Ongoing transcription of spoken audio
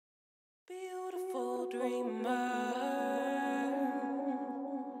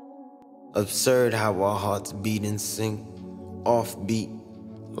Absurd how our hearts beat and sync, offbeat,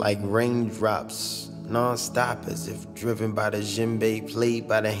 like raindrops, non-stop, as if driven by the djembe, played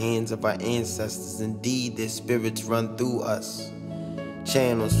by the hands of our ancestors. Indeed, their spirits run through us,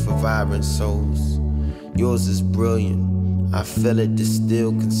 channels for vibrant souls. Yours is brilliant, I feel it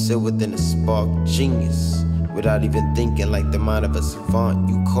distilled, concealed within a spark, genius. Without even thinking, like the mind of a savant,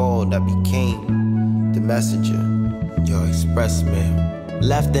 you called, I became the messenger, your express mail.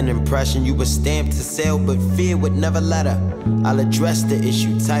 Left an impression, you were stamped to sell, but fear would never let her. I'll address the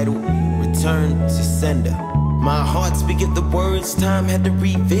issue titled, Return to Sender. My heart speaketh the words time had to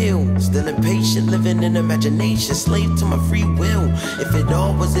reveal. Still impatient, living in imagination, slave to my free will. If it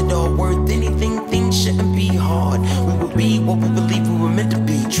all was it all worth anything, things shouldn't be hard. We would be what we believe we were meant to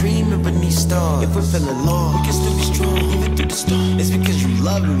be, dreaming beneath stars. If we're feeling lost, we can still be strong, even through the storm. It's because you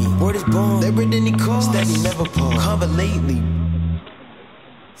love me, word is born, there at any cost, steady, never pause, cover lately.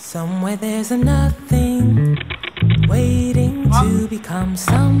 Somewhere there's a nothing, waiting to become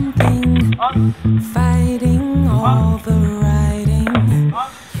something, fighting all the writing,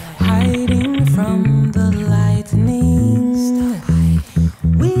 hiding from the lightning.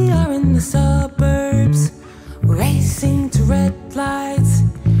 We are in the suburbs, racing to red lights,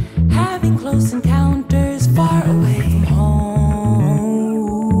 having close encounters far away from home.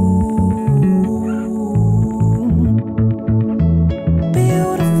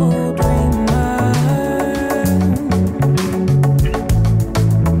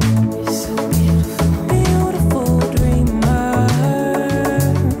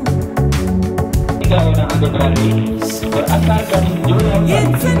 Berasal dari dunia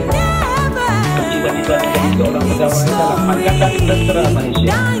yang tidak seorang pegawai dalam Angkatan Tentera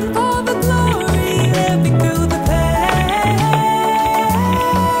Malaysia.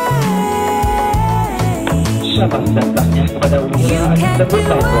 Syabas dan tahniah kepada Wira Anita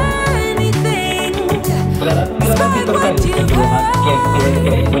Bertanggung. Berharap Wira nanti terkait kejuruhan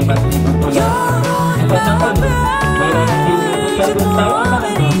PLKN Pada tahun Wira nanti bersatu tawanan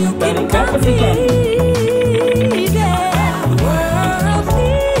dari kompetisi.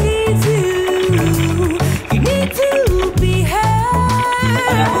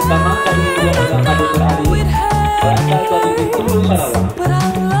 Pertama kali dia adalah Adik Berari, berasal dari Bengkulu, Sarawak.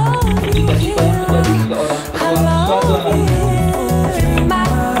 Cita-cita menjadi seorang pejuang suatu hari.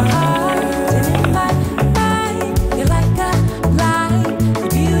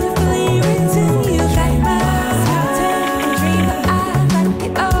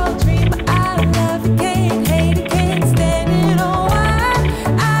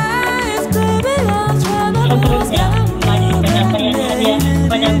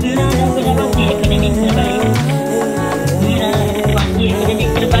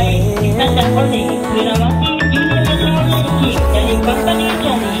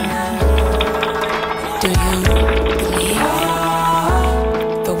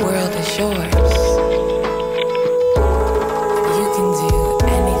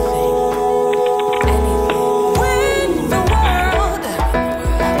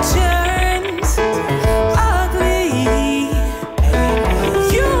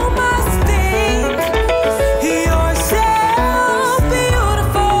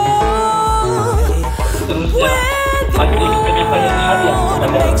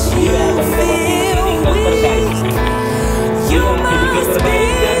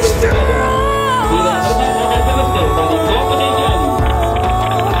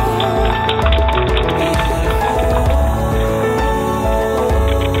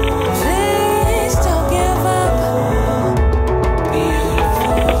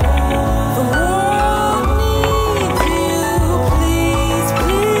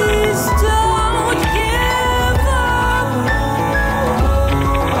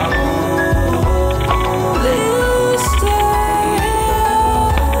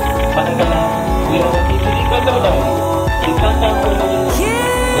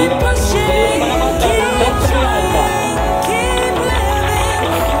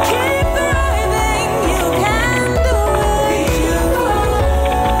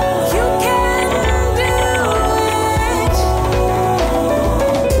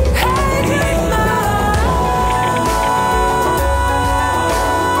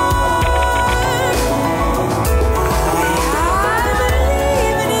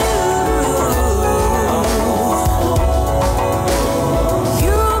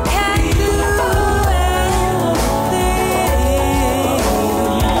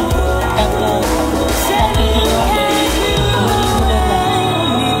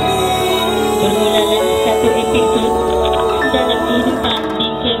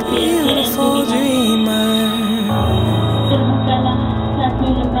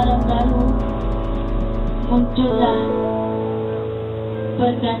 muncullah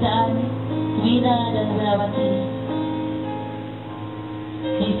perkataan Wira dan Wirawati.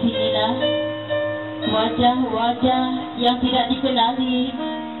 Di sinilah wajah-wajah yang tidak dikenali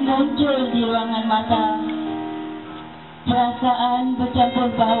muncul di ruangan mata. Perasaan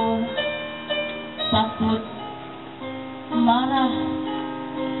bercampur baur, takut, marah,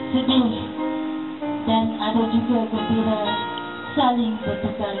 sedih, dan ada juga gembira saling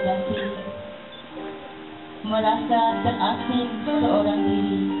bertukar ganti. Merasa terasing seorang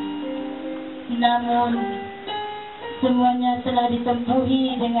diri. Namun, semuanya telah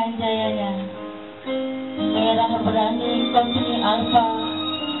ditempuhi dengan jayanya. Merah berani Company Alpha,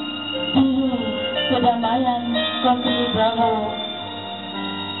 biru kedamaian Company Bravo,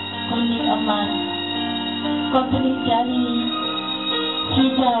 kuning emas Company Charlie,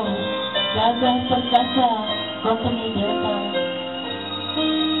 hijau gagah perkasa Company Delta,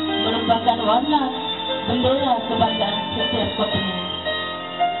 merupakan warna bendera kebanggaan setiap company.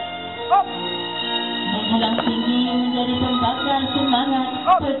 Menjulang tinggi menjadi pembakar semangat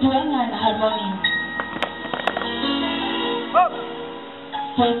perjuangan harmoni.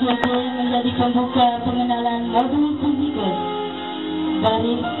 CCD menjadi pembuka pengenalan modul fisikal.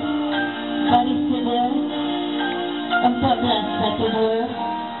 Baris sedia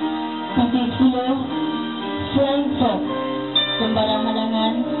 1412 titik 10 Frankfurt. Sembarang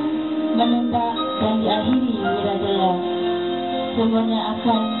halangan menembak dan diakhiri wirajaya. Semuanya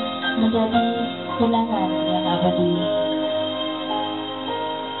akan menjadi kenangan yang abadi.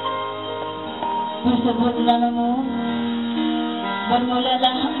 Disebut namamu,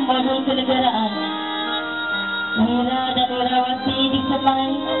 bermulalah modul kenegaraan. Wira dan Wirawati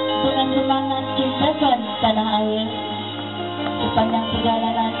disemai dengan semangat cintakan tanah air. Sepanjang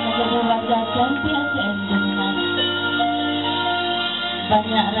perjalanan menjadi warga PLKN dominan.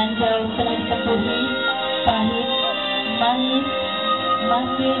 Banyak ranjau telah ditempuhi, pahit, manis,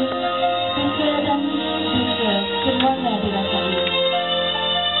 masin, suka dan duka, semuanya dirasai.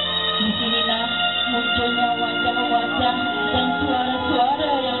 Di sinilah munculnya wajah-wajah dan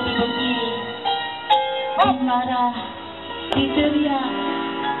suara-suara yang dibenci, dimarah, diteriak,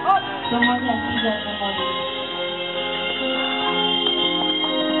 semuanya tidak memori.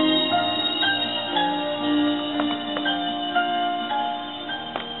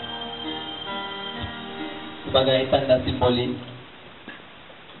 Sebagai tanda simbolik,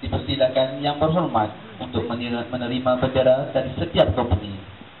 dipersilakan yang berhormat untuk menerima bendera dari setiap company,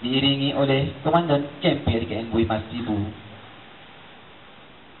 diiringi oleh Komandan Kamp PLKN Mas Ibu.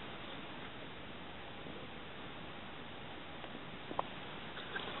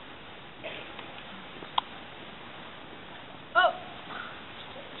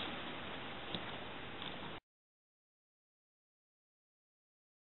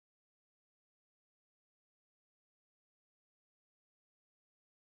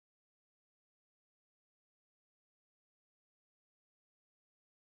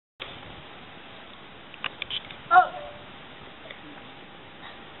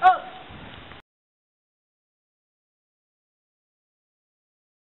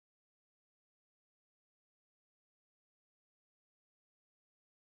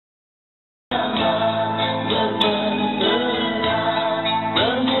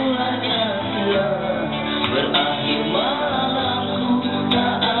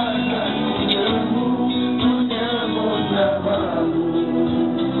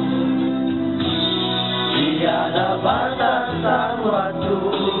 Tiada batasan waktu,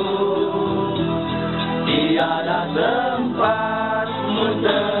 tiada tempat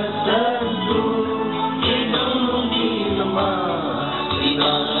tertentu, hidung dilemah, di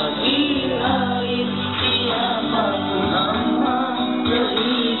air, siapa nama,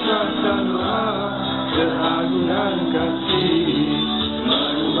 keikhlasan doa, keagungan kasih,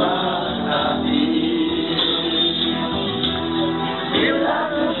 merubah hati. Bila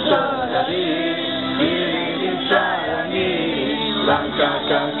ku sadari sayangi, langkah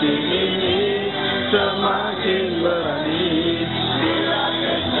kaki ini semakin berani. Bila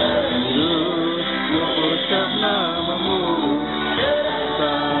tersenyum, ku ucap namamu,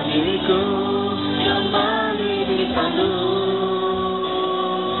 diriku kembali dipandu.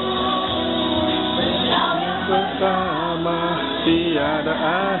 Bersama tiada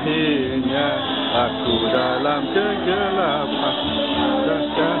akhirnya, aku dalam kegelapan dan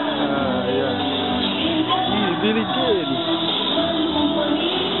cahaya. Billy Gale.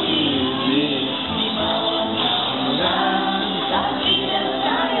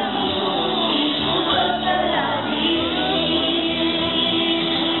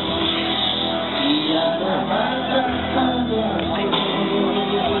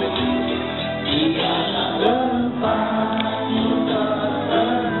 Tiada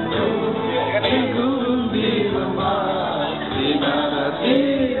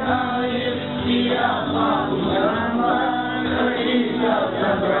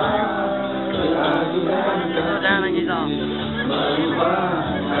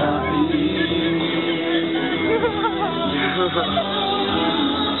Tuhan.